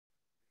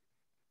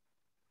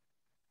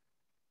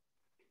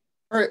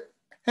All right.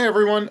 Hey,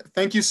 everyone.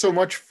 Thank you so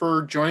much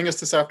for joining us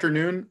this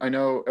afternoon. I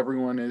know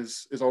everyone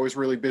is always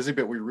really busy,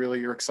 but we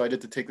really are excited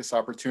to take this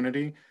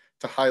opportunity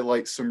to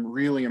highlight some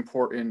really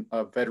important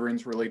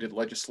veterans-related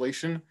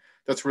legislation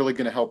that's really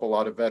going to help a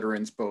lot of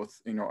veterans,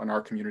 both in our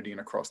community and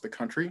across the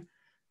country.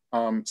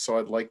 So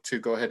I'd like to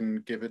go ahead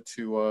and give it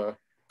to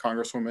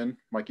Congresswoman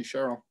Mikie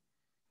Sherrill.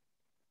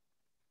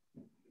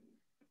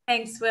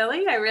 Thanks,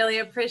 Willie. I really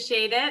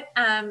appreciate it.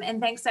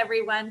 And thanks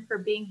everyone for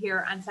being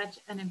here on such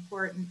an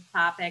important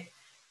topic.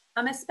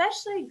 I'm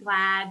especially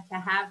glad to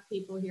have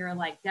people here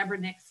like Deborah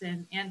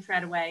Nixon, Ann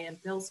Treadaway,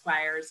 and Bill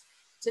Squires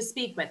to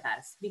speak with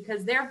us,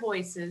 because their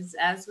voices,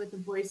 as with the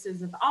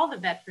voices of all the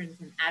veterans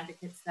and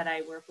advocates that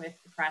I work with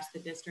across the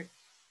district,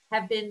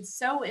 have been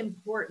so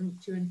important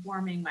to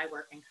informing my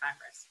work in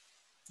Congress.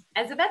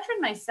 As a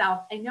veteran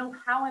myself, I know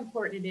how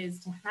important it is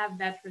to have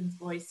veterans'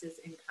 voices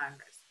in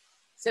Congress.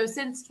 So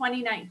since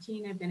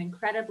 2019, I've been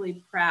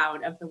incredibly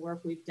proud of the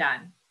work we've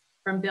done,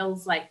 from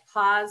bills like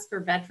Pause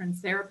for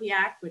Veterans Therapy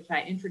Act, which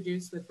I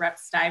introduced with Rep.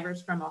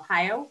 Stivers from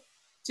Ohio,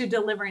 to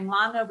delivering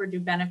long overdue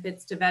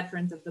benefits to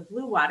veterans of the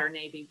Blue Water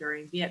Navy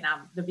during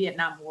the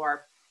Vietnam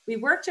War. We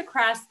worked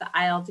across the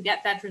aisle to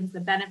get veterans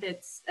the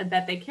benefits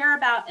that they care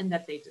about and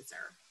that they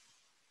deserve.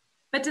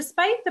 But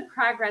despite the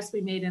progress we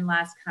made in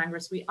last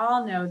Congress, we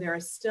all know there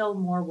is still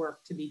more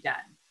work to be done.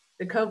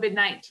 The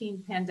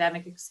COVID-19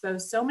 pandemic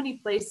exposed so many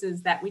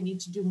places that we need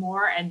to do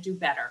more and do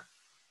better.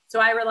 So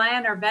I rely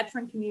on our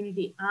veteran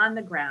community on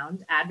the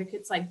ground,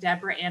 advocates like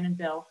Deborah, Ann, and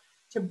Bill,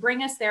 to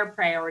bring us their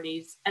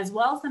priorities, as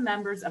well as the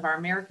members of our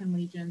American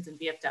Legions and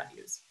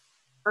VFWs.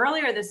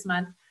 Earlier this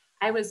month,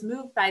 I was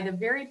moved by the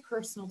very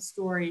personal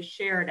stories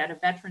shared at a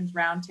Veterans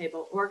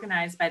Roundtable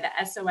organized by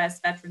the SOS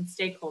veteran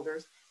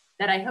stakeholders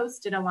that I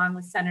hosted along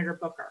with Senator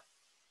Booker.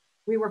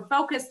 We were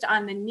focused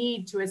on the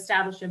need to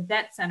establish a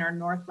vet center in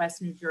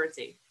Northwest New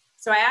Jersey.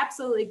 So I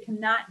absolutely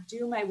cannot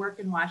do my work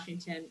in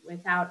Washington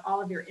without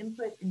all of your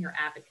input and your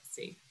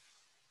advocacy.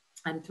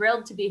 I'm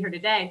thrilled to be here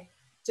today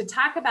to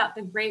talk about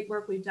the great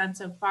work we've done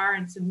so far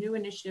and some new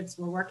initiatives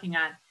we're working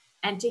on,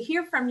 and to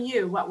hear from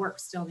you what work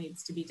still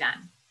needs to be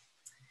done.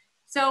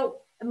 So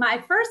my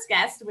first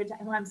guest,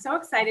 who I'm so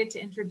excited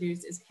to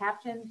introduce, is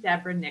Captain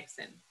Deborah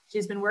Nixon.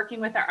 She's been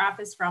working with our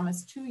office for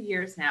almost 2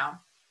 years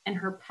now, and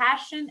her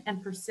passion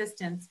and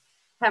persistence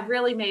have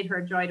really made her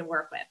a joy to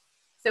work with.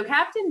 So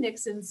Captain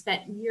Nixon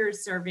spent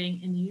years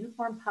serving in the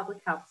Uniformed Public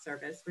Health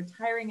Service,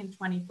 retiring in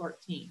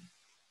 2014.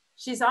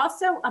 She's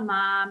also a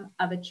mom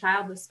of a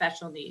child with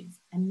special needs.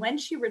 And when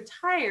she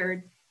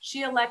retired,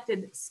 she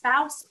elected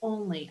spouse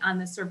only on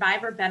the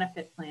survivor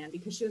benefit plan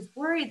because she was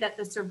worried that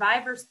the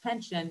survivor's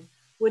pension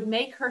would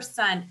make her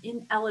son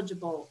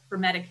ineligible for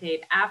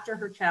Medicaid after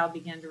her child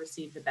began to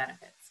receive the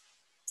benefits.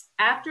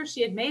 After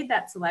she had made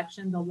that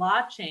selection, the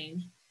law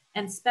changed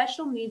and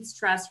special needs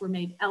trusts were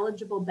made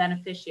eligible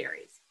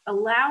beneficiaries,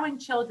 allowing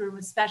children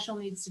with special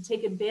needs to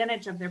take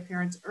advantage of their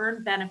parents'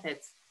 earned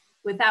benefits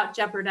without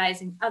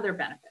jeopardizing other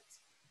benefits.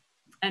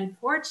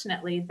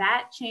 Unfortunately,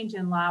 that change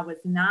in law was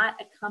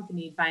not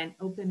accompanied by an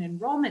open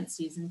enrollment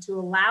season to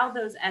allow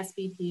those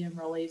SBP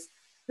enrollees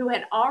who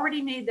had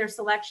already made their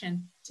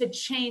selection to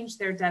change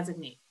their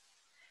designee.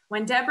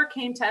 When Deborah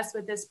came to us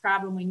with this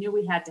problem, we knew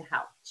we had to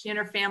help. She and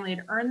her family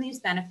had earned these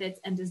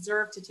benefits and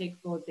deserved to take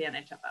full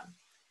advantage of them.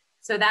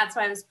 So that's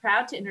why I was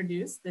proud to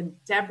introduce the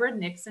Deborah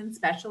Nixon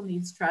Special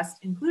Needs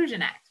Trust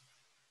Inclusion Act.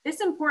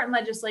 This important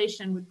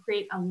legislation would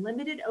create a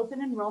limited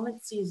open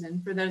enrollment season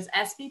for those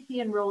SBP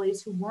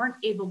enrollees who weren't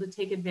able to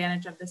take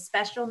advantage of the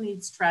Special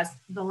Needs Trust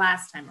the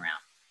last time around.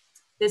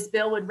 This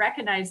bill would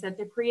recognize that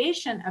the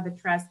creation of a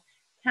trust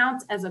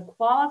counts as a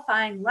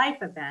qualifying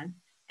life event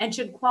and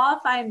should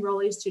qualify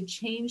enrollees to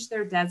change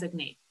their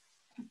designate.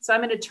 So I'm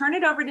going to turn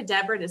it over to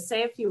Deborah to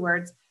say a few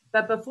words.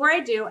 But before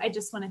I do, I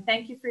just want to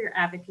thank you for your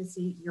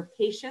advocacy, your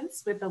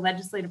patience with the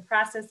legislative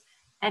process,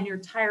 and your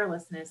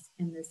tirelessness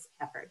in this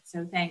effort.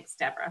 So thanks,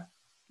 Deborah.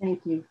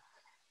 Thank you.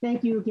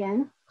 Thank you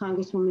again,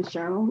 Congresswoman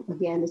Sherrill.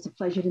 Again, it's a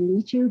pleasure to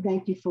meet you.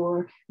 Thank you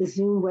for the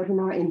Zoom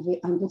webinar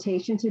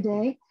invitation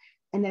today.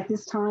 And at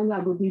this time, I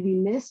would be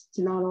remiss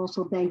to not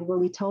also thank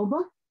Willie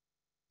Toba,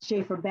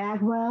 Schaefer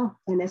Bagwell,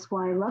 and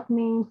Esquire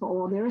Ruckmean for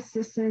all their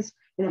assistance.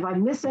 And if I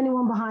miss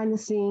anyone behind the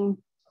scene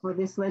for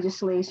this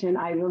legislation,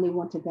 I really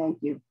want to thank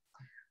you.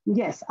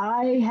 Yes,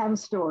 I have a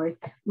story.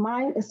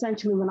 Mine,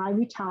 essentially, when I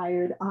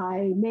retired,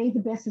 I made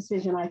the best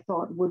decision I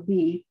thought would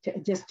be to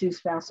just do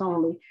spouse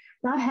only.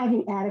 Not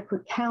having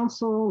adequate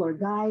counsel or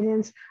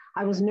guidance,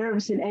 I was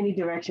nervous in any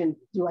direction.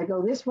 Do I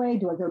go this way?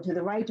 Do I go to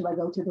the right? Do I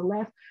go to the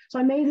left? So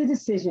I made the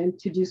decision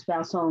to do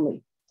spouse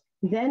only.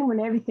 Then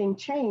when everything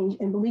changed,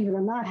 and believe it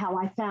or not, how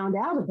I found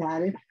out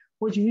about it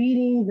was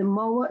reading the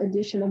MOA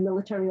edition of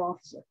Military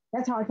Officer.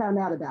 That's how I found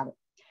out about it.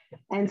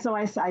 And so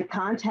I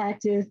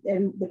contacted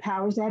the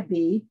powers that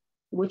be,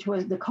 which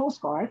was the Coast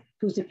Guard,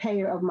 who's the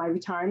payer of my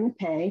retirement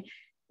pay.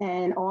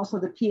 And also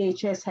the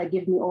PHS had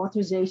given me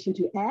authorization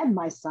to add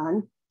my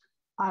son.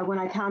 When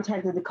I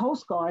contacted the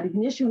Coast Guard,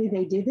 initially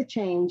they did the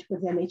change,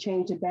 but then they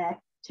changed it back,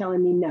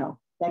 telling me no,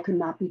 that could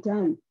not be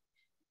done.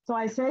 So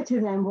I said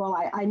to them, well,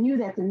 I knew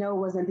that the no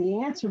wasn't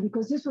the answer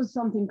because this was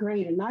something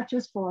greater, not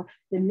just for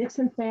the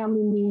Nixon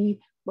family need,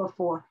 but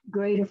for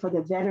greater for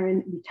the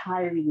veteran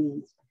retiree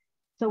needs.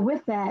 So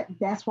with that,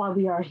 that's why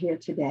we are here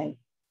today.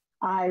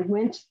 I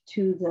went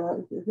to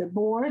the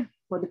board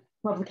for the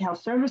Public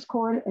Health Service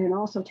Corps, and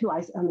also too,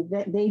 I'm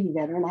a Navy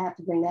veteran, I have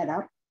to bring that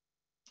up.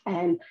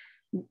 And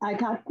I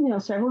got,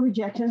 several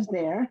rejections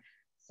there.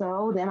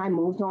 So then I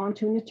moved on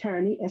to an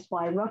attorney,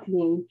 S.Y.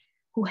 Ruckling,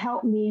 who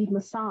helped me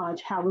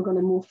massage how we're going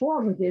to move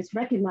forward with this,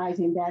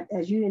 recognizing that,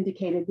 as you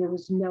indicated, there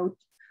was no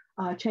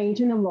change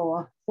in the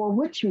law, for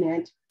which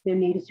meant there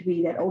needed to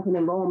be that open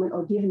enrollment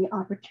or giving the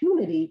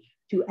opportunity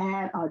to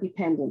add our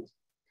dependents.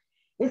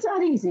 It's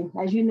not easy.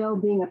 As you know,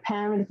 being a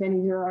parent, if any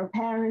of you are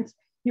parents,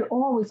 you're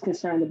always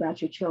concerned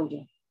about your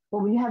children. But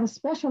when you have a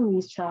special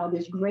needs child,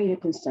 there's greater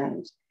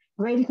concerns.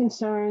 Greater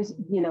concerns,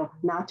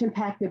 not to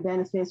impact their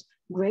benefits,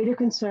 greater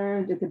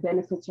concerns if the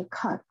benefits are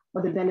cut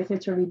or the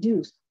benefits are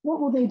reduced. What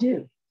will they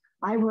do?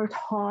 I worked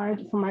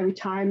hard for my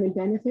retirement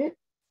benefit,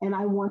 and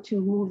I want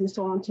to move this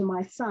on to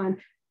my son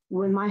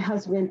when my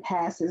husband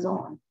passes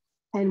on.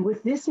 And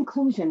with this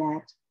Inclusion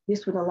Act,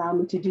 this would allow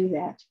me to do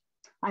that.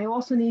 I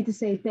also need to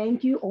say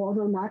thank you,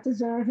 although not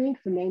deserving,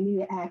 for naming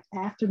the act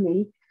after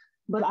me,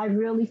 but I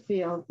really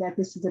feel that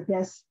this is the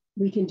best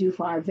we can do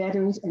for our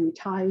veterans and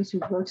retirees who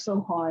work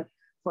so hard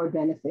for a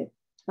benefit.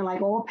 And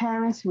like all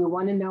parents, we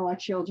want to know our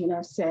children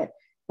are set.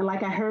 And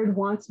like I heard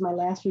once, my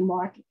last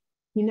remark,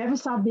 you never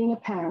stop being a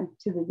parent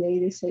to the day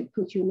they say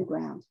put you in the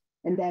ground.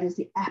 And that is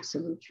the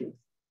absolute truth.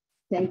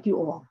 Thank you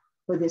all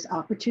for this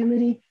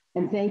opportunity.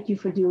 And thank you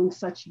for doing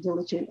such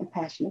diligent and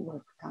passionate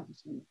work,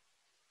 Congresswoman.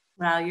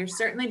 Well, you're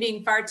certainly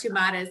being far too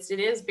modest. It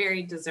is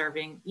very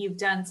deserving. You've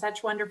done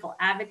such wonderful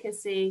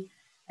advocacy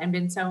and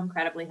been so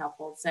incredibly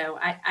helpful. So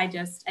I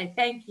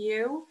thank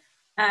you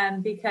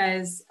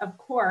because, of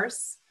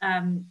course,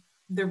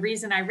 the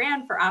reason I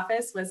ran for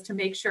office was to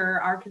make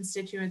sure our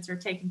constituents are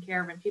taken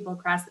care of and people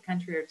across the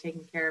country are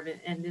taken care of it.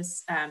 And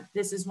this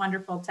is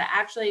wonderful to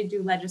actually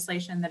do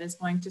legislation that is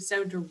going to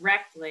so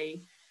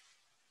directly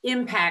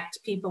impact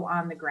people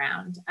on the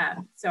ground.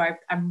 So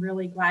I'm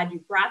really glad you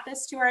brought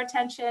this to our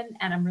attention,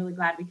 and I'm really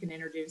glad we can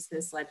introduce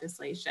this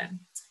legislation.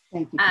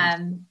 Thank you.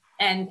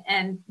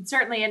 And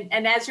certainly,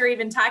 and as you're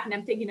even talking,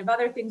 I'm thinking of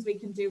other things we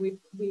can do.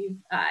 We've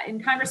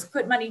in Congress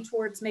put money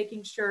towards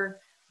making sure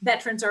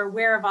veterans are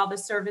aware of all the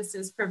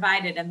services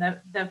provided, and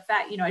the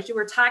fact, as you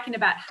were talking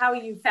about how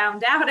you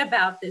found out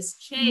about this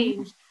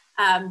change,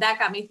 that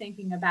got me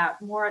thinking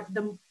about more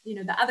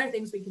the other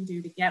things we can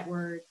do to get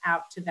word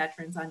out to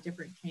veterans on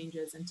different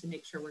changes and to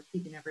make sure we're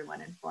keeping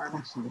everyone informed.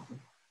 Absolutely.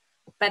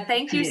 But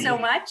thank you so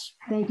much.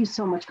 Thank you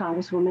so much,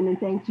 Congresswoman, and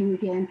thank you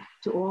again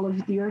to all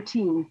of your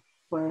team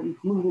for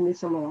moving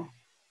this along.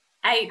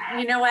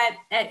 You know what,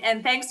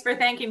 and thanks for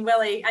thanking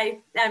Willie.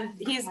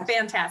 He's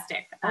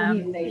fantastic.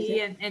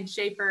 He and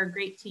Schaefer are a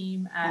great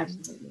team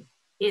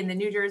in the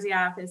New Jersey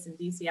office and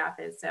DC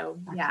office. So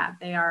yeah,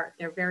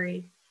 they're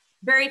very,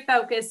 very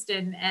focused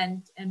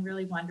and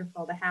really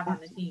wonderful to have on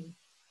the team.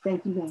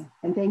 Thank you, ma'am,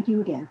 and thank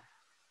you again.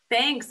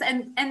 Thanks.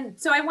 And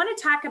so I want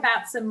to talk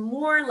about some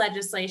more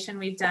legislation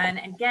we've done,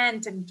 again,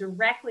 to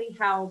directly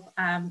help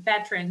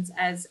veterans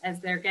as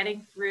they're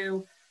getting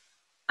through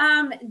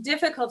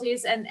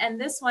difficulties. And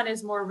this one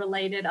is a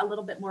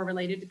little bit more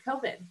related to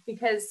COVID,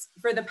 because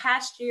for the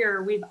past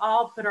year, we've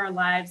all put our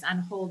lives on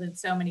hold in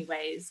so many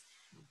ways.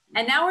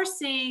 And now we're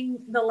seeing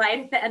the light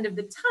at the end of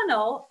the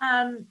tunnel.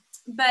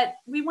 But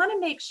we want to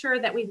make sure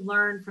that we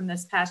learn from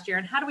this past year,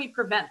 and how do we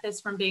prevent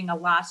this from being a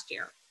lost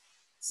year?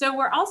 So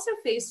we're also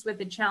faced with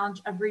the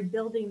challenge of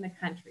rebuilding the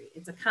country,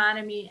 its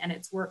economy and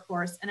its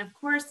workforce. And of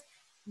course,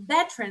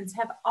 veterans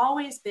have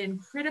always been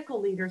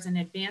critical leaders in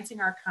advancing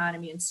our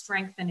economy and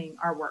strengthening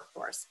our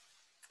workforce.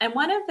 And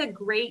one of the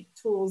great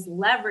tools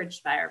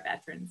leveraged by our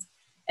veterans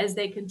as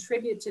they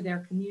contribute to their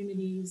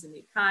communities and the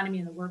economy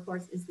and the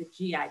workforce is the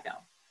GI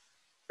Bill.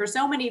 For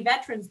so many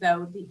veterans,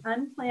 though, the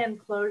unplanned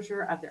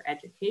closure of their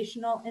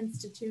educational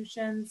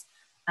institutions,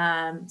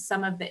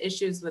 some of the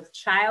issues with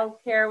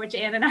childcare, which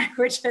Ann and I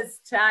were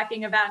just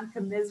talking about and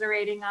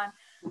commiserating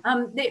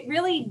on, they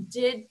really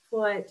did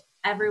put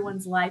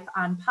everyone's life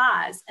on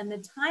pause. And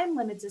the time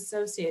limits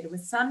associated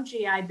with some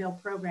GI Bill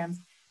programs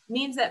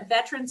means that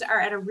veterans are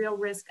at a real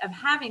risk of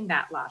having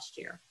that lost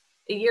year,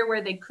 a year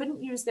where they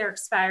couldn't use their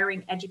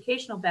expiring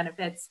educational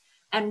benefits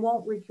and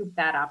won't recoup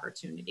that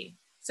opportunity.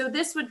 So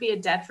this would be a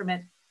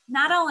detriment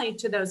not only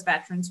to those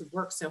veterans who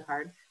work so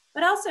hard,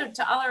 but also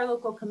to all our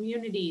local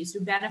communities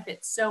who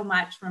benefit so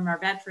much from our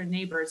veteran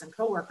neighbors and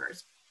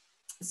coworkers.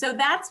 So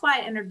that's why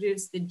I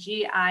introduced the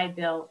GI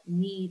Bill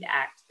Need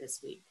Act this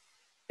week.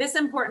 This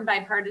important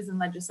bipartisan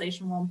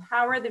legislation will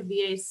empower the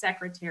VA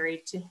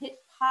secretary to hit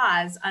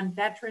pause on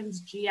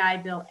veterans'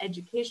 GI Bill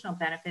educational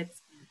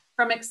benefits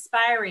from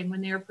expiring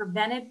when they are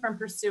prevented from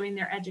pursuing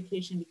their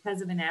education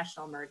because of a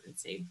national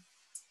emergency.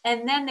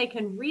 And then they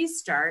can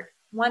restart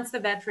once the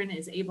veteran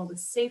is able to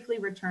safely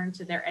return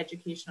to their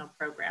educational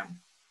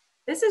program.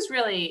 This is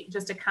really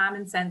just a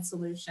common sense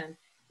solution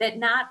that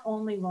not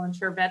only will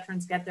ensure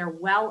veterans get their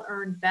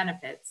well-earned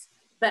benefits,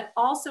 but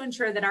also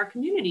ensure that our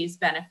communities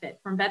benefit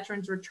from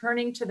veterans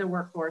returning to the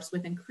workforce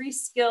with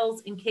increased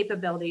skills and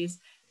capabilities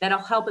that'll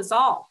help us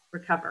all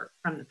recover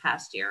from the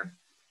past year.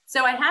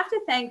 So I have to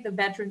thank the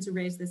veterans who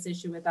raised this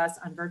issue with us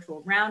on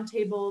virtual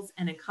roundtables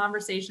and in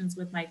conversations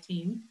with my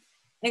team,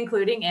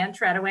 including Ann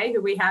Treadaway,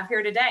 who we have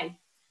here today.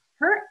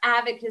 Her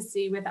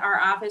advocacy with our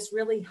office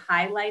really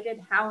highlighted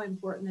how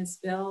important this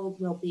bill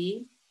will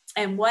be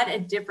and what a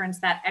difference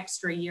that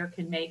extra year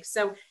can make.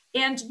 So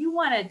Ann, do you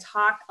want to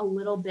talk a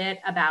little bit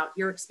about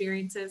your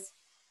experiences?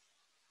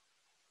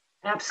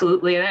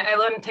 Absolutely. And I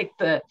want to take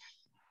the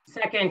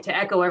second to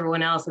echo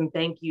everyone else and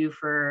thank you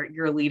for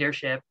your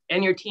leadership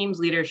and your team's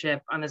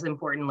leadership on this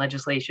important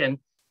legislation.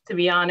 To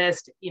be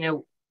honest,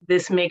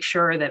 this makes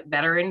sure that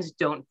veterans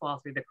don't fall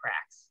through the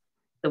cracks,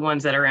 the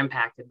ones that are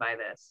impacted by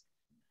this.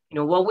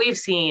 What we've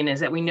seen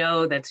is that we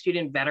know that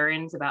student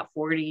veterans, about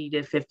 40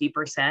 to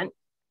 50%,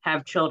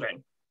 have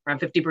children. Around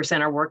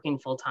 50% are working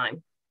full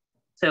time.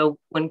 So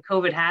when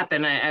COVID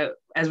happened,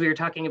 as we were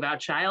talking about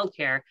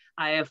childcare,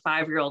 I have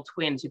 5-year-old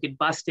twins who could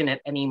bust in at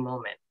any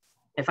moment.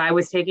 If I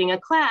was taking a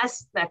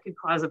class, that could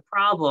cause a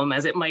problem,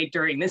 as it might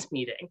during this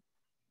meeting.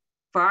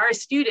 For our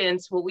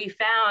students, what we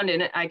found,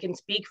 and I can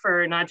speak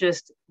for not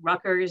just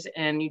Rutgers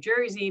and New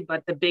Jersey,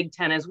 but the Big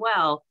Ten as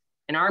well,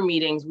 in our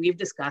meetings, we've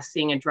discussed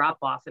seeing a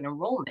drop-off in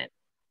enrollment.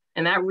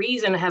 And that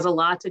reason has a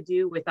lot to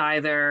do with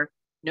either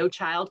no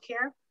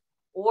childcare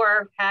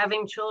or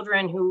having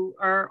children who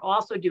are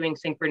also doing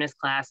synchronous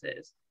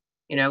classes.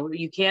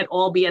 You can't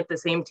all be at the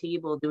same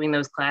table doing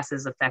those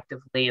classes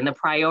effectively. And the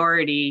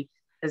priority,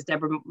 as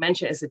Deborah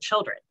mentioned, is the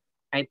children,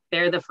 right?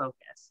 They're the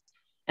focus.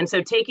 And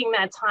so taking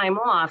that time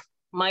off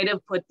might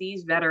have put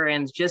these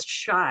veterans just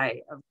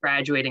shy of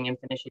graduating and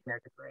finishing their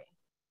degree.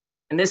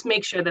 And this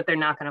makes sure that they're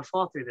not going to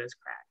fall through those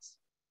cracks.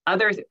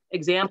 Other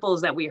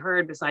examples that we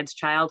heard besides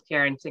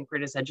childcare and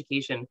synchronous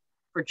education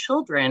for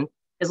children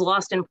is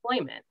lost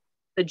employment.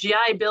 The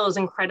GI Bill is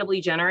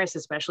incredibly generous,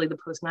 especially the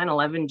post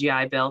 9/11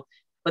 GI Bill,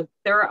 but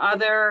there are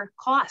other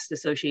costs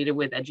associated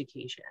with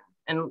education.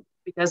 And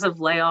because of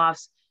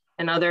layoffs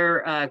and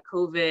other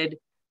COVID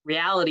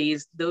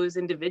realities, those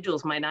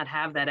individuals might not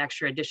have that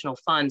extra additional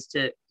funds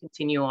to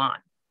continue on.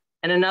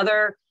 And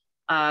another,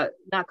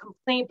 not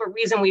complaint, but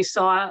reason we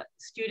saw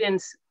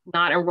students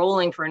not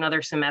enrolling for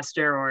another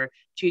semester or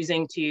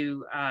choosing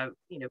to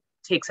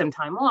take some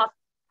time off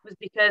was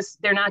because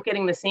they're not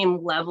getting the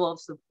same level of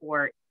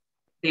support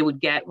they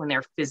would get when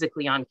they're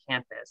physically on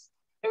campus.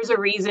 There's a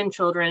reason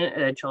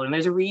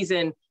there's a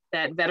reason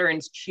that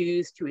veterans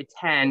choose to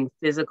attend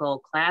physical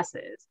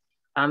classes,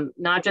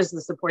 not just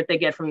the support they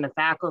get from the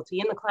faculty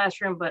in the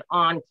classroom, but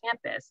on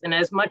campus. And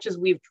as much as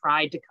we've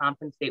tried to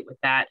compensate with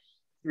that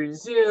through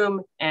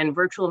Zoom and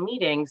virtual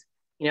meetings,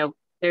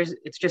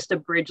 it's just a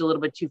bridge a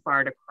little bit too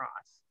far to cross.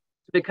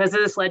 So because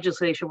of this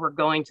legislation, we're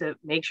going to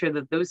make sure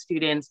that those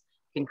students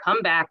can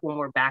come back when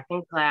we're back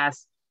in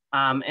class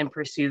and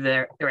pursue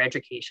their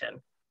education.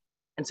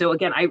 And so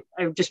again, I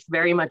just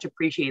very much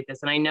appreciate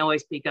this. And I know I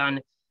speak on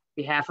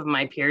behalf of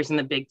my peers in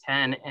the Big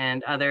Ten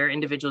and other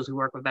individuals who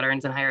work with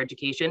veterans in higher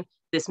education.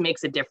 This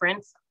makes a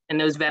difference, and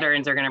those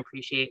veterans are going to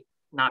appreciate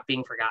not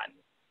being forgotten.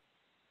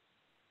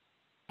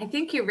 I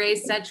think you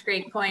raised such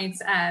great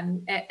points.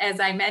 As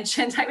I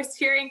mentioned,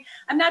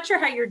 I'm not sure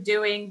how you're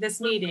doing this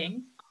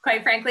meeting,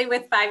 quite frankly,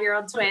 with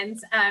 5-year-old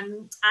twins.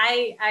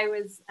 I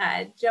was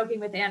joking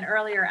with Ann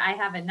earlier. I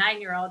have a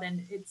 9-year-old,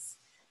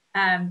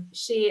 and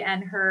she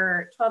and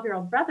her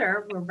 12-year-old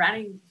brother were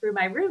running through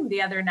my room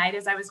the other night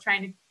as I was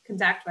trying to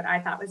conduct what I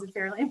thought was a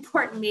fairly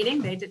important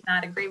meeting. They did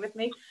not agree with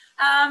me.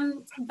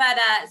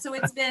 So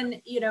it's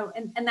been,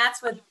 and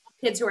that's with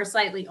kids who are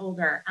slightly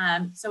older.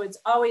 So it's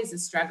always a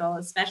struggle,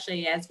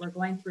 especially as we're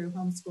going through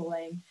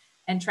homeschooling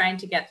and trying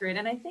to get through it.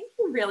 And I think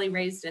you really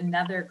raised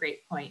another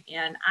great point.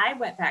 And I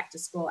went back to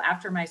school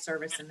after my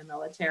service in the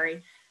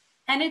military,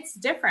 and it's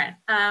different.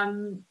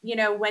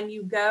 When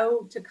you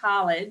go to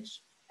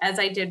college, as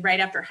I did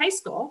right after high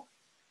school,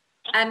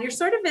 you're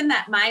sort of in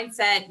that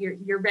mindset,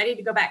 you're ready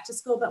to go back to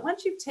school. But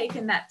once you've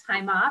taken that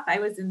time off, I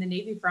was in the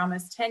Navy for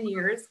almost 10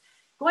 years,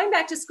 going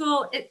back to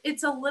school,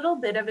 it's a little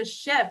bit of a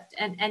shift,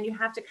 and you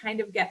have to kind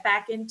of get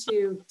back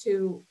into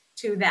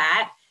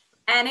that.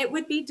 And it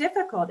would be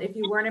difficult if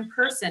you weren't in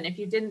person, if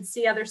you didn't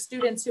see other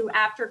students who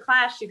after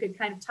class you could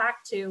kind of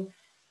talk to.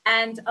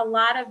 And a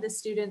lot of the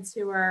students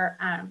who are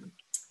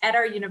at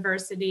our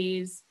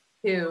universities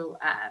who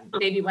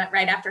maybe went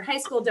right after high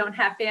school, don't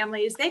have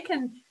families, they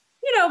can,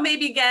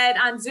 maybe get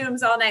on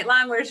Zooms all night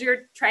long, whereas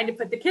you're trying to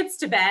put the kids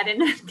to bed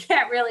and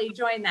can't really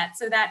join that.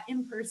 So that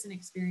in-person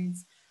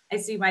experience, I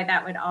see why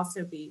that would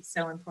also be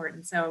so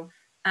important. So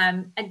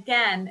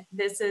again,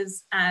 this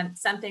is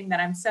something that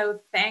I'm so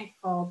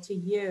thankful to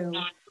you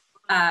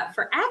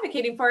for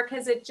advocating for,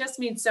 because it just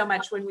means so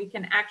much when we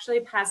can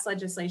actually pass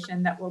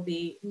legislation that will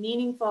be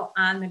meaningful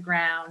on the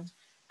ground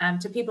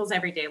to people's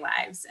everyday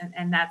lives.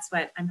 And that's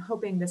what I'm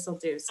hoping this will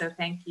do. So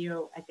thank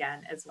you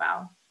again as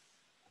well.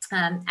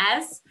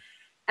 As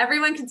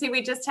everyone can see,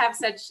 we just have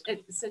such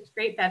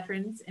great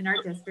veterans in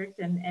our district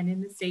and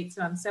in the state.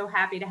 So I'm so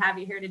happy to have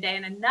you here today.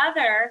 And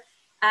another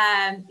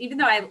even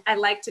though I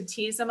like to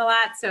tease him a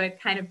lot, so it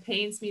kind of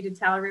pains me to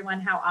tell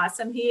everyone how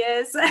awesome he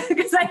is,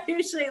 because I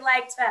usually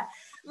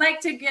like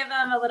to give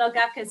him a little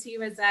guff because he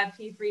was a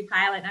P3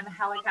 pilot and I'm a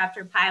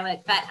helicopter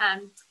pilot. But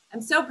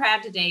I'm so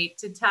proud today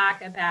to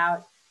talk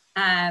about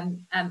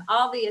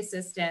all the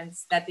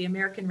assistance that the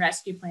American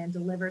Rescue Plan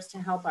delivers to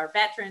help our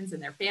veterans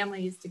and their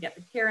families to get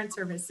the care and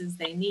services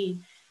they need.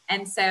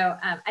 And so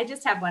I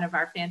just have one of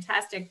our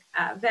fantastic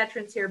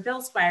veterans here,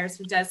 Bill Squires,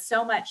 who does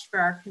so much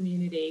for our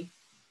community.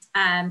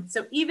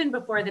 So even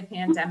before the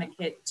pandemic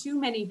hit, too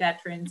many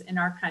veterans in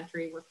our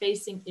country were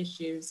facing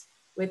issues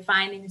with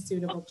finding a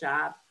suitable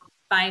job,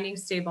 finding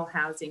stable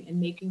housing, and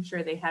making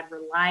sure they had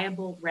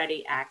reliable,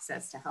 ready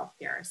access to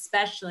healthcare,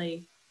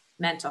 especially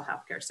mental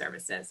health care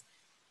services.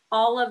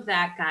 All of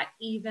that got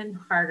even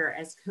harder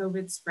as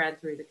COVID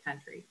spread through the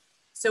country.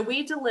 So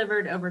we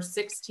delivered over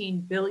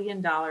 $16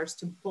 billion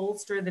to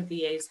bolster the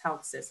VA's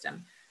health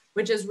system,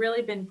 which has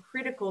really been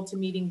critical to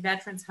meeting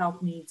veterans'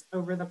 health needs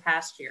over the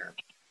past year.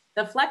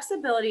 The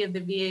flexibility of the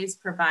VA's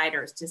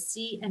providers to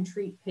see and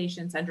treat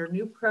patients under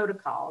new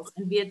protocols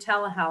and via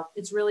telehealth,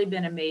 it's really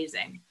been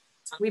amazing.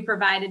 We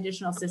provide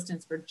additional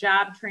assistance for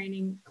job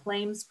training,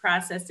 claims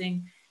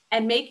processing,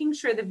 and making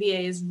sure the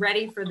VA is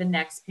ready for the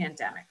next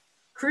pandemic.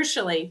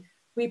 Crucially,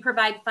 we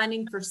provide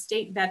funding for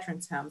state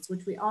veterans homes,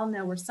 which we all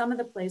know were some of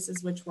the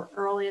places which were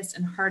earliest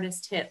and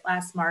hardest hit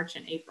last March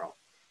and April.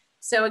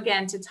 So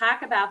again, to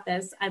talk about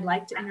this, I'd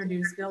like to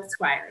introduce Bill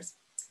Squires.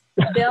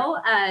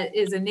 Bill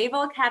is a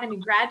Naval Academy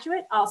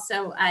graduate,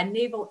 also a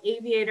naval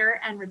aviator,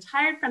 and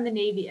retired from the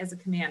Navy as a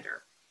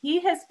commander.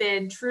 He has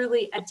been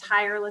truly a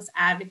tireless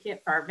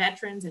advocate for our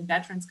veterans and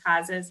veterans'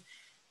 causes,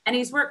 and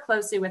he's worked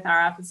closely with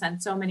our office on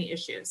so many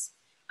issues.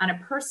 On a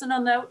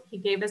personal note, he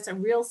gave us a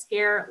real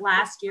scare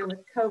last year with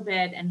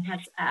COVID and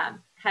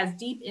has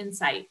deep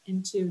insight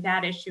into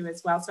that issue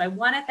as well. So I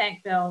want to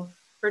thank Bill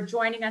for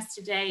joining us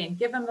today and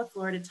give him the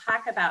floor to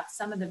talk about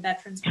some of the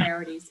veterans'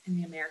 priorities in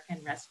the American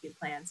Rescue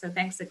Plan. So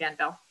thanks again,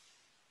 Bill.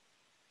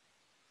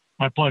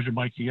 My pleasure,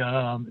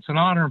 Mikie. It's an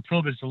honor and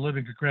privilege to live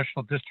in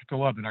Congressional District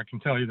 11, I can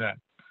tell you that.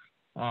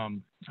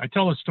 I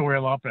tell this story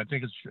a lot, but I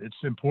think it's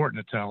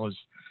important to tell. Is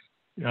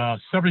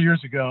several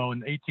years ago in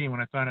 2018, when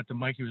I found out that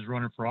Mikie was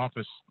running for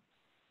office,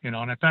 and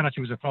I found out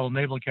she was a fellow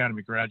Naval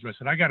Academy graduate, I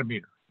said, I got to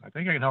meet her. I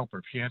think I can help her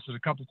if she answers a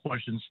couple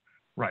questions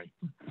right.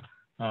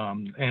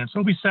 And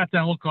so we sat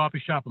down at a little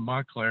coffee shop in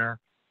Montclair,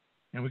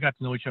 and we got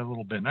to know each other a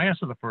little bit. And I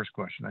asked her the first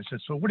question. I said,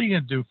 so what are you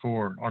going to do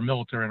for our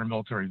military and our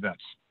military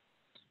vets?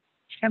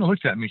 She kind of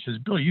looked at me. She says,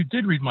 Bill, you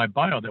did read my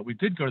bio that we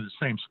did go to the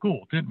same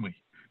school, didn't we?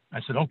 I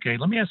said, okay,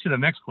 let me ask you the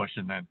next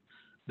question then.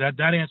 That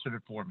answered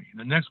it for me. And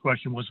the next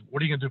question was,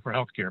 what are you going to do for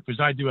healthcare? Because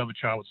I do have a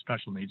child with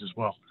special needs as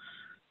well.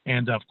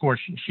 And of course,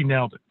 she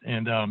nailed it.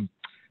 And,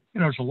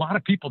 there's a lot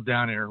of people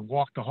down there who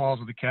walk the halls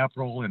of the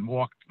Capitol and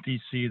walk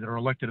D.C. that are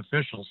elected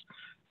officials.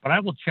 But I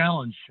will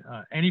challenge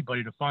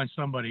anybody to find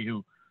somebody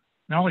who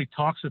not only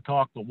talks the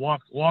talk, but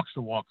walks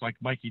the walk like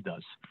Mikie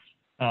does.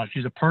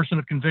 She's a person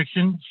of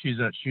conviction. She's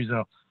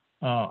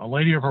a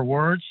lady of her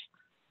words.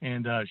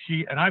 And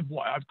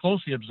I've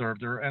closely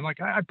observed her, and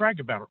like I brag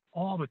about her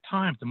all the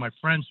time to my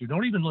friends who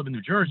don't even live in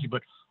New Jersey,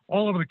 but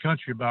all over the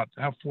country about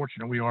how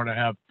fortunate we are to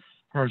have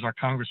her as our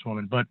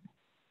Congresswoman. But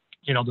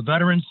the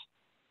veterans,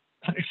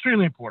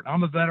 extremely important.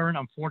 I'm a veteran.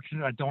 I'm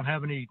fortunate. I don't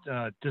have any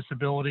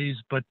disabilities,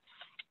 but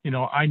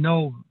I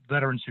know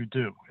veterans who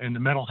do, and the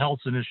mental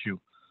health's an issue.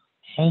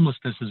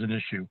 Homelessness is an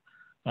issue.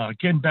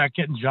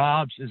 Getting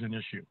jobs is an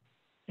issue.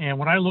 And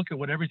when I look at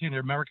what everything the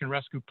American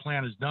Rescue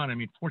Plan has done, I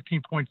mean,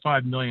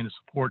 $14.5 million to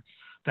support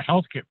the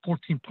healthcare,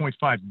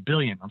 $14.5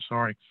 billion,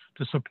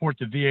 to support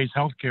the VA's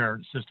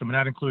healthcare system. And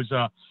that includes,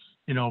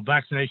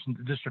 vaccination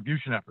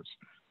distribution efforts,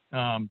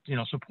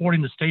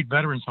 supporting the state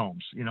veterans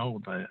homes,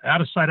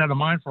 out of sight, out of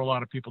mind for a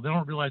lot of people. They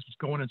don't realize what's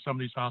going in some of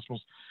these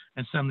hospitals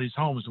and some of these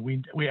homes.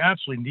 We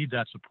absolutely need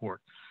that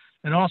support.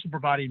 And also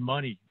providing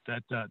money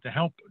that to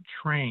help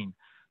train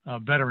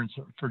veterans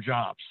for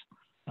jobs.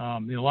 A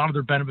lot of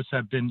their benefits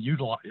have been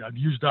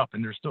used up,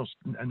 and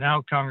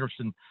now Congress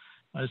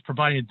is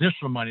providing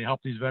additional money to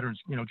help these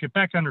veterans, get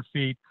back on their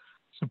feet,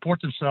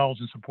 support themselves,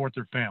 and support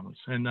their families.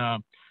 And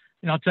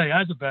I'll tell you,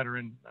 as a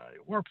veteran,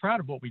 we're proud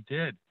of what we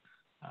did.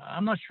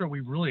 I'm not sure we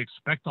really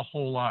expect a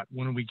whole lot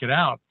when we get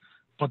out,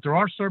 but there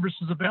are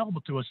services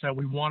available to us that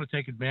we want to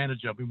take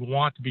advantage of. We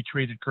want to be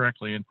treated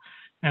correctly,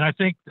 and I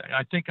think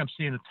I'm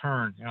seeing a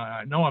turn.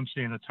 I know I'm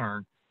seeing a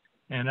turn,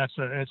 and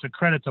it's a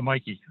credit to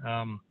Mikie.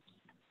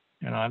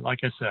 Like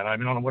I said, I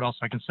don't know what else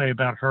I can say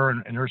about her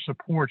and her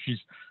support.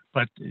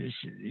 Like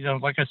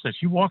I said,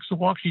 she walks the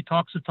walk, she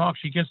talks the talk,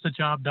 she gets the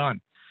job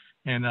done.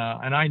 And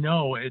I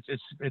know it's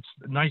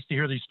nice to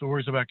hear these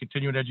stories about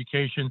continuing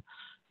education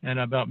and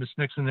about Miss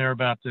Nixon there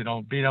about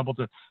being able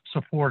to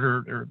support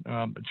her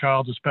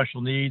child with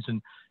special needs.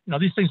 And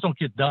these things don't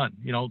get done.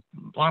 A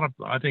lot of,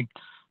 I think,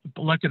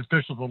 elected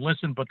officials will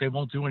listen, but they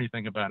won't do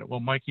anything about it. Well,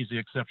 Mikie's the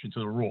exception to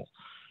the rule.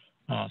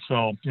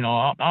 So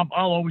I'll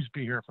always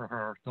be here for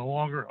her. No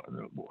longer,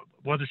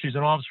 whether she's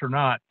in office or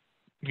not,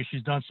 because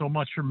she's done so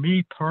much for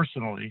me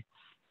personally,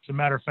 As a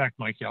matter of fact,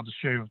 Mikey, I'll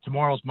just show you.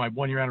 Tomorrow's my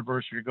 1-year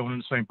anniversary of going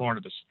into St.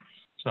 Barnabas.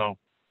 So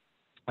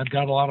I've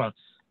got a lot of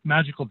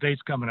magical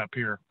dates coming up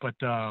here. But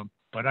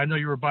I know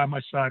you were by my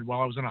side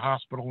while I was in a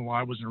hospital and while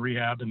I was in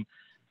rehab, and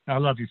I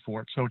love you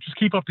for it. So just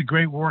keep up the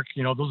great work.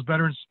 You know, those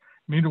veterans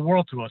mean the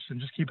world to us, and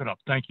just keep it up.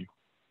 Thank you.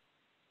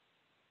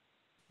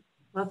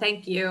 Well,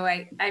 thank you.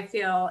 I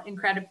feel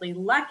incredibly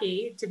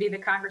lucky to be the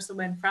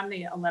Congresswoman from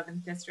the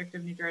 11th District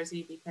of New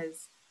Jersey,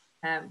 because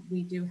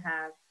we do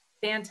have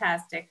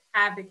fantastic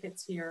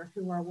advocates here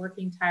who are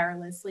working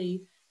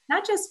tirelessly,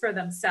 not just for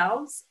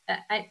themselves.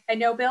 I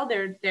know, Bill,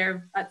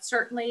 they're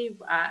certainly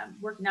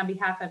working on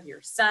behalf of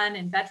your son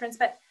and veterans,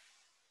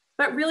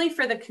 but really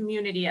for the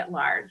community at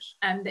large.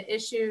 And the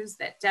issues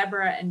that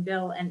Deborah and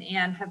Bill and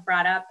Ann have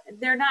brought up,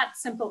 they're not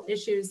simple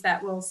issues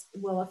that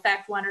will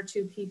affect 1 or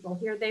 2 people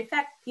here. They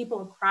affect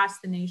people across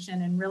the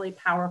nation in really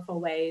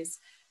powerful ways,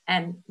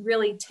 and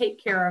really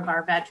take care of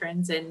our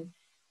veterans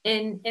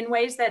in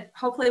ways that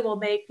hopefully will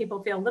make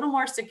people feel a little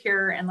more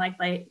secure and like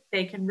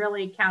they can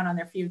really count on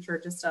their future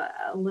just a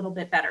little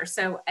bit better.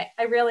 So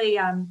I really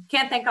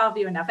can't thank all of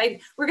you enough.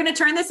 We're going to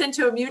turn this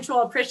into a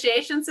mutual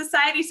appreciation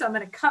society, so I'm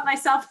going to cut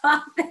myself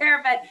off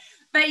there,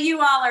 but you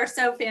all are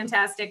so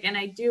fantastic. And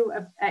I do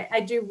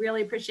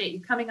really appreciate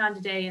you coming on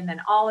today, and then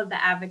all of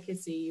the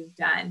advocacy you've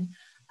done.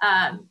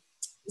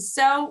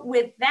 So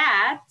with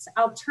that,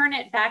 I'll turn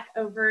it back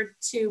over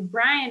to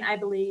Brian, I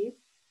believe.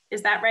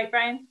 Is that right,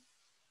 Brian?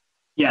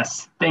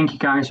 Yes, thank you,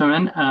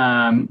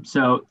 Congresswoman.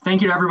 So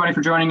thank you to everybody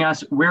for joining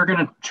us. We're going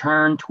to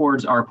turn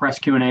towards our press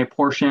Q&A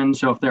portion.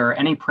 So if there are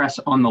any press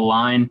on the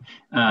line,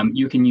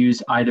 you can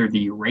use either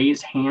the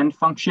raise hand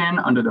function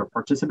under the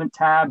participant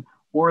tab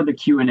or the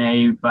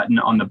Q&A button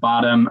on the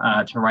bottom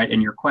to write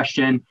in your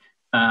question.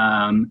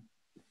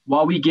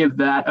 While we give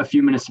that a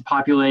few minutes to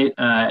populate,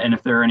 and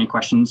if there are any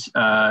questions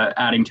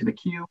adding to the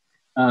queue,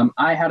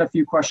 I had a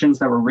few questions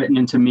that were written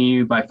into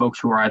me by folks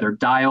who were either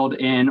dialed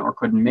in or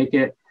couldn't make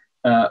it.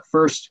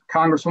 First,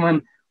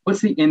 Congresswoman,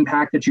 what's the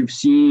impact that you've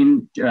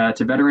seen to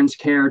veterans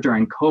care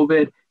during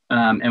COVID,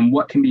 and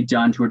what can be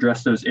done to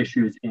address those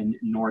issues in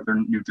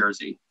northern New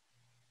Jersey?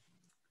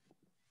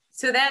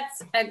 So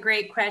that's a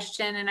great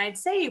question. And I'd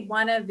say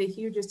one of the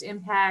hugest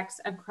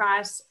impacts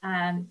across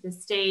the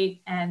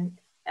state, and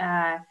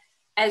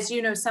as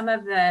you know, some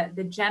of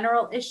the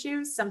general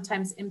issues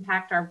sometimes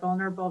impact our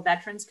vulnerable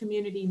veterans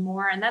community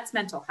more, and that's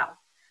mental health.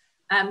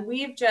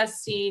 We've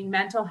just seen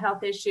mental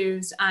health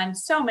issues on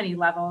so many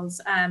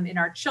levels in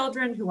our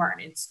children who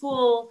aren't in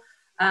school,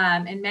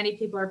 and many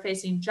people are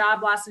facing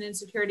job loss and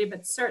insecurity,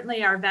 but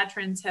certainly our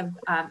veterans have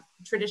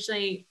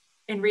traditionally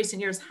in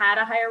recent years had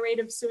a higher rate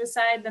of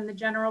suicide than the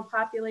general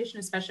population,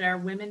 especially our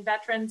women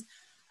veterans.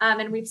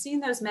 And we've seen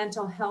those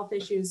mental health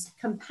issues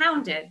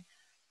compounded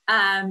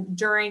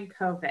during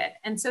COVID.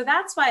 And so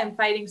that's why I'm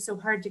fighting so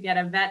hard to get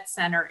a vet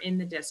center in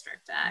the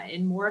district.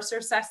 In Morris or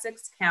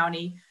Sussex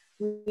County,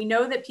 we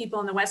know that people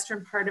in the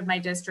western part of my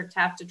district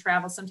have to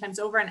travel sometimes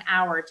over an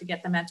hour to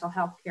get the mental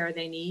health care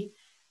they need.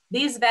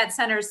 These vet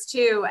centers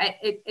too,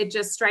 it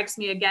just strikes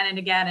me again and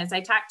again as I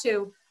talk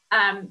to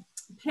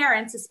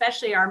parents,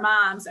 especially our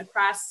moms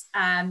across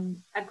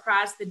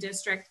the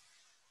district.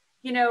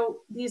 You know,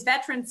 these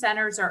veteran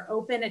centers are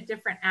open at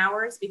different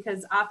hours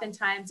because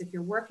oftentimes if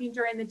you're working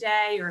during the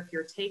day or if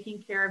you're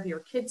taking care of your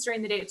kids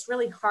during the day, it's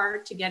really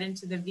hard to get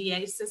into the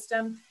VA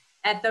system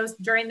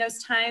during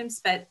those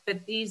times, but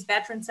these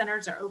veteran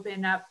centers are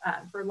open up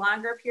for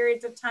longer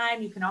periods of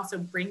time. You can also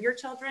bring your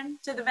children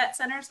to the vet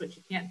centers, which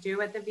you can't do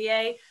at the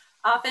VA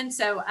often.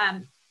 So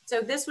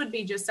this would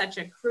be just such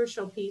a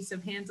crucial piece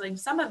of handling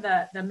some of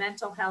the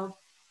mental health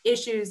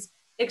issues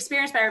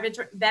experienced by our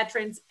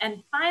veterans.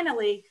 And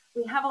finally,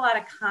 we have a lot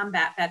of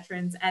combat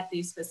veterans at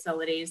these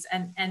facilities,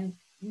 and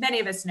many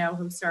of us know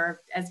who served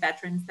as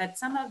veterans that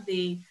some of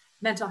the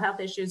mental health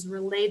issues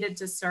related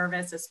to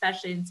service,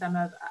 especially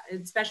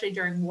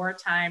during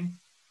wartime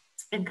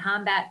and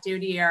combat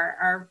duty,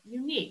 are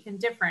unique and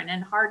different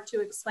and hard to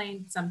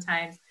explain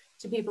sometimes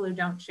to people who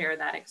don't share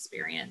that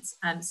experience.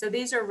 So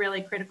these are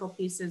really critical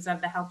pieces of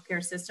the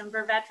healthcare system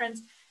for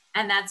veterans.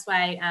 And that's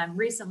why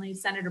recently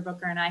Senator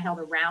Booker and I held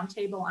a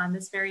roundtable on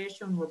this very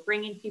issue, and we're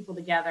bringing people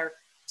together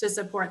to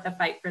support the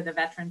fight for the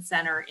Veterans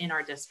Center in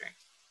our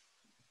district.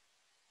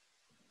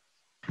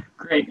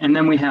 Great. And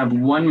then we have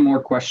one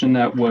more question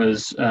that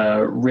was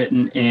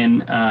written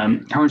in.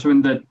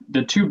 Congresswoman,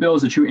 the 2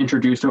 bills that you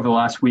introduced over the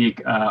last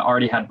week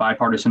already had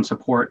bipartisan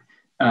support.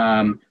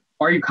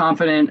 Are you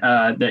confident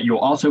that you'll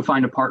also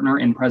find a partner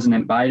in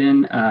President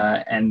Biden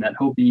and that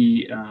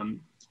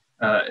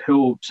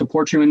he'll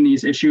support you in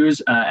these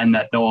issues and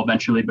that they'll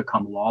eventually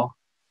become law?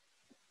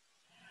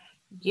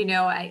 You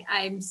know,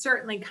 I'm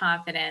certainly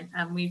confident.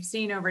 We've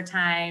seen over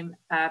time,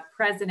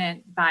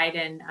 President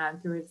Biden,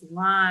 through his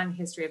long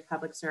history of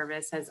public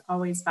service, has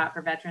always fought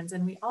for veterans.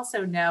 And we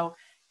also know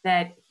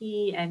that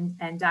he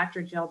and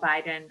Dr. Jill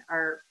Biden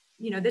are,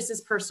 you know, this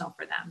is personal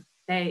for them.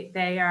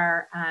 They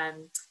are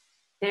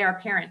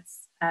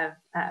parents of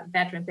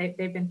veterans. They've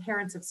been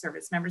parents of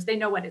service members. They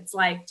know what it's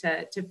like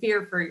to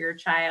fear for your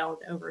child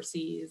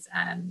overseas.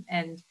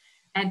 And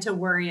and to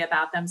worry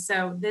about them.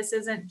 So this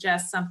isn't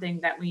just something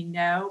that we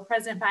know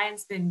President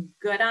Biden's been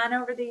good on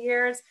over the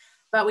years,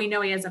 but we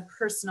know he has a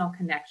personal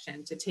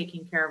connection to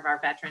taking care of our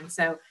veterans.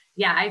 So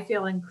yeah, I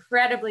feel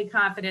incredibly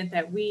confident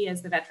that we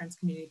as the veterans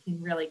community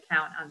can really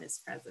count on this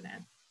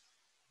president.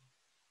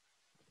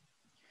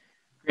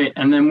 Great,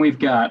 and then we've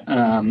got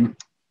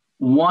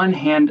one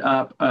hand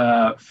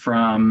up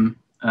from,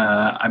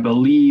 I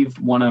believe,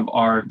 one of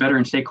our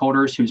veteran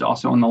stakeholders who's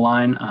also on the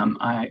line.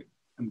 I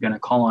am going to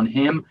call on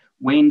him.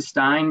 Wayne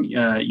Stein,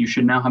 you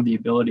should now have the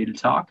ability to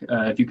talk.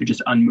 If you could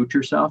just unmute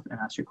yourself and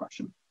ask your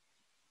question.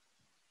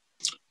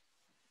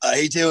 How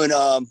you doing?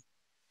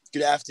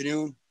 Good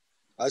afternoon.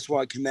 I just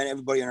want to commend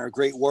everybody on our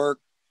great work,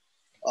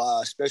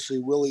 especially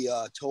Willie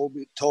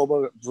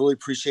Toba. Really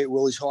appreciate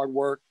Willie's hard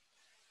work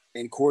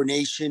and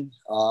coordination.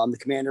 I'm the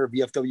commander of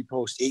VFW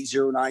Post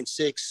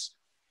 8096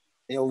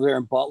 over there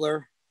in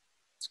Butler.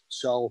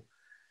 So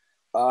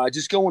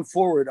just going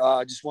forward,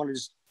 I just wanted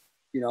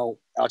to,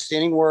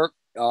 outstanding work.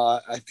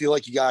 I feel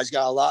like you guys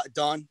got a lot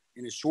done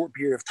in a short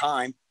period of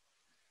time,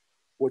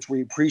 which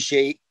we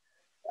appreciate.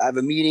 I have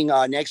a meeting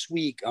next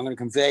week. I'm going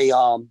to convey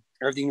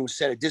everything that was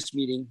said at this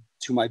meeting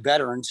to my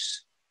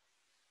veterans.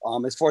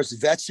 As far as the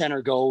vet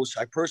center goes,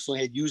 I personally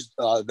had used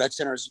vet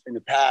centers in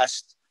the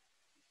past.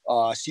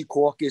 Sea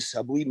Caucus,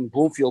 I believe in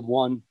Bloomfield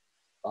one,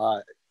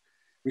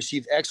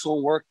 received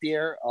excellent work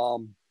there.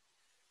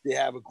 They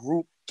have a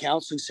group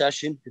counseling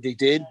session that they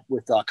did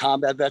with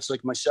combat vets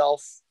like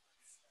myself.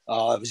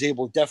 I was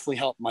able to definitely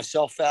help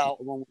myself out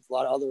along with a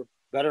lot of other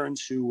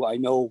veterans who I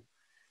know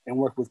and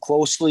work with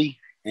closely.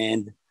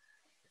 And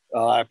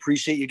I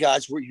appreciate you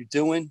guys, what you're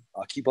doing.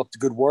 Keep up the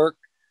good work.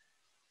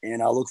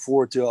 And I look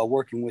forward to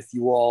working with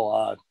you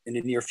all in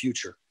the near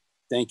future.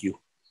 Thank you.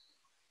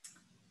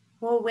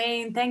 Well,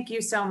 Wayne, thank you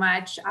so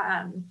much.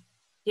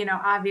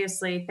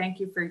 Obviously, thank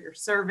you for your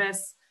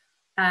service.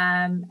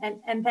 And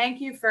thank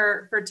you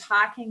for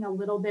talking a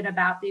little bit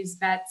about these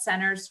vet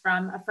centers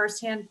from a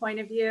firsthand point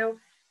of view.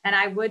 And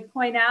I would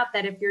point out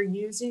that if you're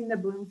using the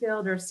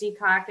Bloomfield or Sea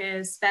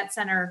Caucus Vet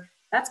Center,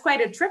 that's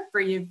quite a trip for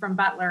you from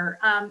Butler,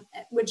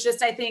 which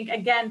just, I think,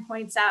 again,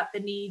 points out the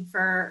need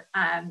for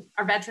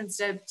our veterans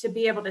to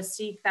be able to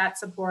seek that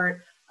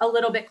support a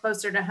little bit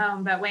closer to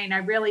home. But Wayne, I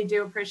really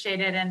do appreciate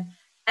it. And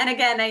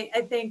again,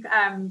 I think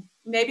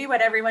maybe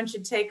what everyone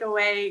should take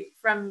away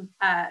from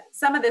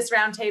some of this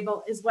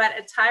roundtable is what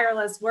a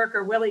tireless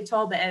worker Willie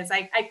Tolba is.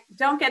 I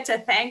don't get to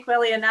thank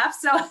Willie enough,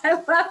 so I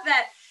love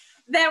that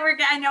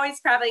I know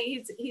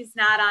he's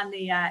not on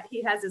the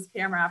he has his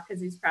camera off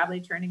because he's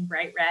probably turning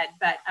bright red,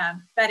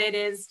 but it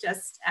is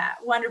just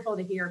wonderful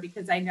to hear,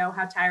 because I know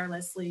how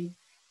tirelessly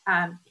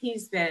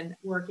he's been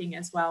working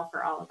as well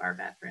for all of our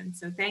veterans.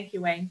 So thank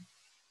you, Wayne.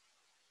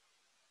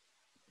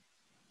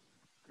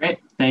 Great,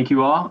 thank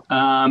you all.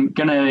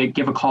 Gonna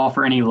give a call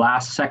for any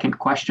last second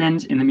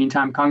questions. In the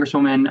meantime,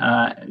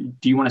 Congresswoman,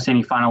 do you want to say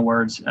any final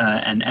words,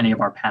 and any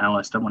of our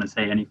panelists that want to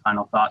say any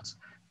final thoughts?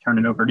 Turn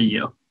it over to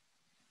you.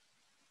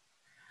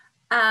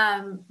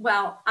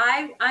 Well,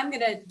 I'm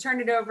going to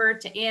turn it over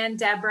to Ann,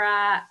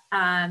 Deborah,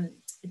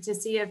 to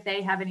see if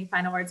they have any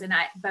final words.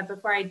 But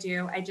before I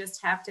do, I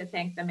just have to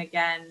thank them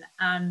again.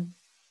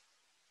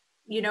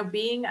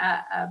 Being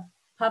a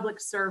public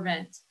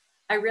servant,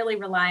 I really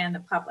rely on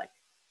the public.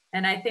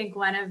 And I think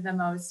one of the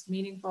most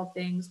meaningful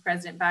things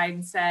President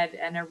Biden said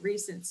in a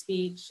recent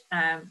speech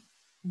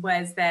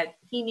was that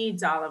he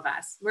needs all of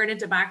us. We're in a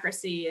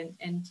democracy,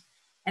 and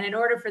in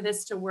order for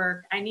this to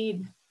work, I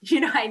need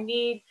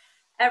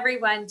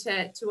everyone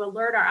to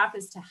alert our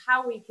office to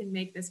how we can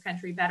make this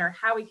country better,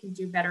 how we can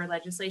do better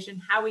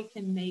legislation, how we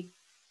can make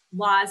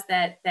laws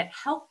that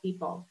help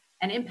people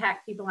and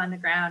impact people on the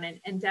ground.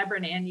 And Deborah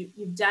and Ann,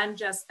 you've done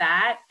just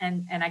that.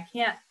 And I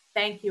can't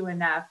thank you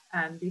enough,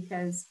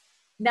 because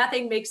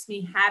nothing makes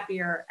me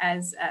happier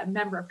as a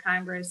member of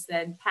Congress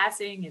than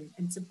passing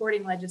and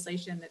supporting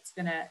legislation that's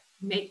going to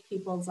make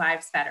people's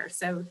lives better.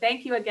 So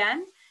thank you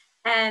again.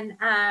 And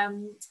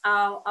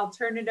I'll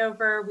turn it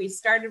over. We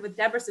started with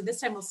Deborah, so this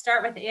time we'll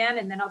start with Ann,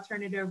 and then I'll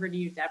turn it over to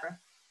you, Deborah.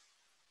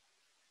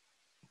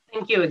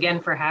 Thank you again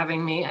for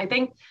having me. I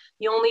think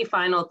the only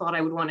final thought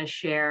I would want to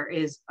share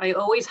is I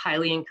always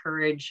highly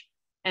encourage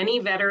any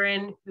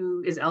veteran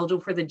who is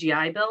eligible for the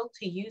GI Bill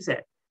to use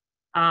it.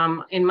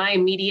 In my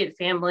immediate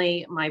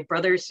family, my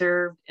brother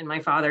served and my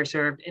father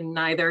served, and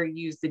neither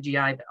used the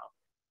GI Bill,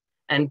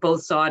 and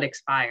both saw it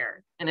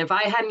expire. And if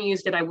I hadn't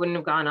used it, I wouldn't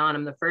have gone on.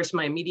 I'm the first in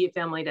my immediate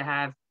family to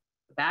have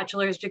a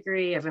bachelor's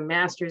degree, I have a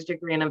master's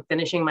degree, and I'm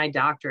finishing my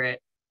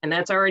doctorate. And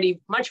that's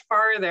already much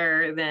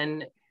farther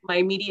than my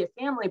immediate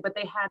family, but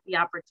they had the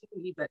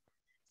opportunity. But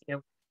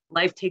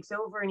life takes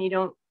over and you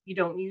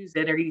don't use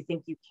it, or you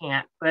think you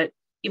can't. But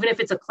even if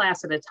it's a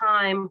class at a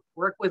time,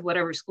 work with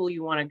whatever school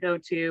you want to go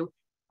to,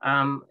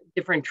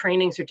 different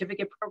training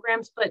certificate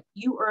programs, but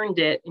you earned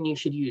it and you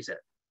should use it.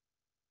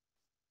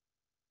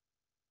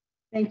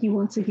 Thank you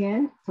once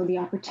again for the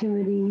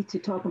opportunity to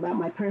talk about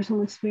my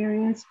personal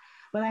experience.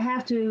 But I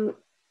have to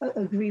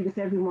agree with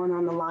everyone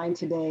on the line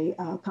today.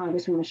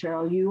 Congresswoman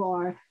Sherrill, you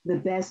are the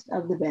best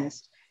of the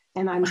best.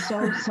 And I'm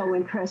so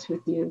impressed with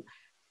you.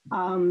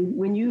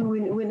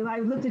 When I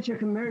looked at your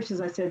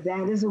commercials, I said,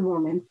 that is a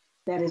woman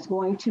that is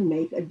going to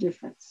make a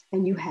difference.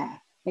 And you have,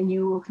 and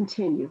you will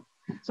continue.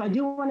 So I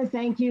do want to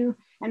thank you.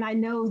 And I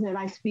know that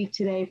I speak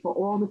today for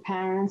all the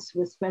parents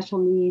with special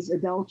needs,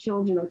 adult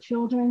children or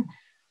children,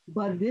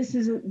 but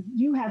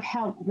you have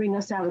helped bring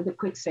us out of the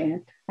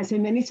quicksand. I say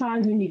many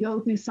times when you go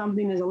through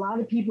something, there's a lot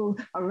of people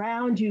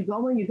around you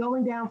you're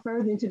going down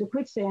further into the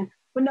quicksand,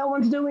 but no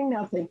one's doing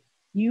nothing.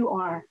 You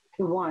are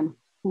the one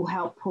who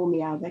helped pull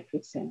me out of that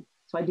quicksand.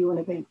 So I do want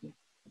to thank you.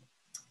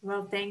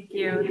 Well, thank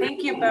you.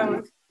 Thank you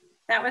both.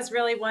 That was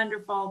really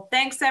wonderful.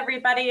 Thanks,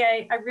 everybody.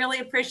 I really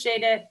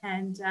appreciate it.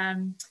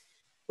 And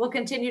we'll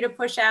continue to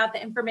push out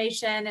the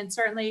information. And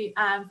certainly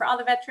for all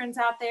the veterans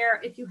out there,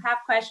 if you have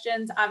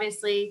questions,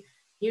 obviously,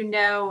 you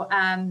know,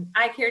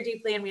 I care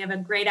deeply, and we have a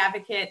great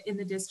advocate in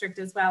the district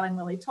as well, and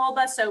Willie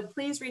Tolba. So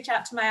please reach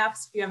out to my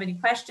office if you have any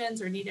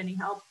questions or need any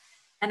help.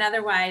 And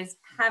otherwise,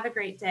 have a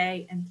great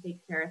day and take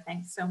care.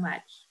 Thanks so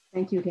much.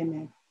 Thank you again,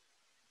 ma'am.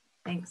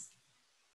 Thanks.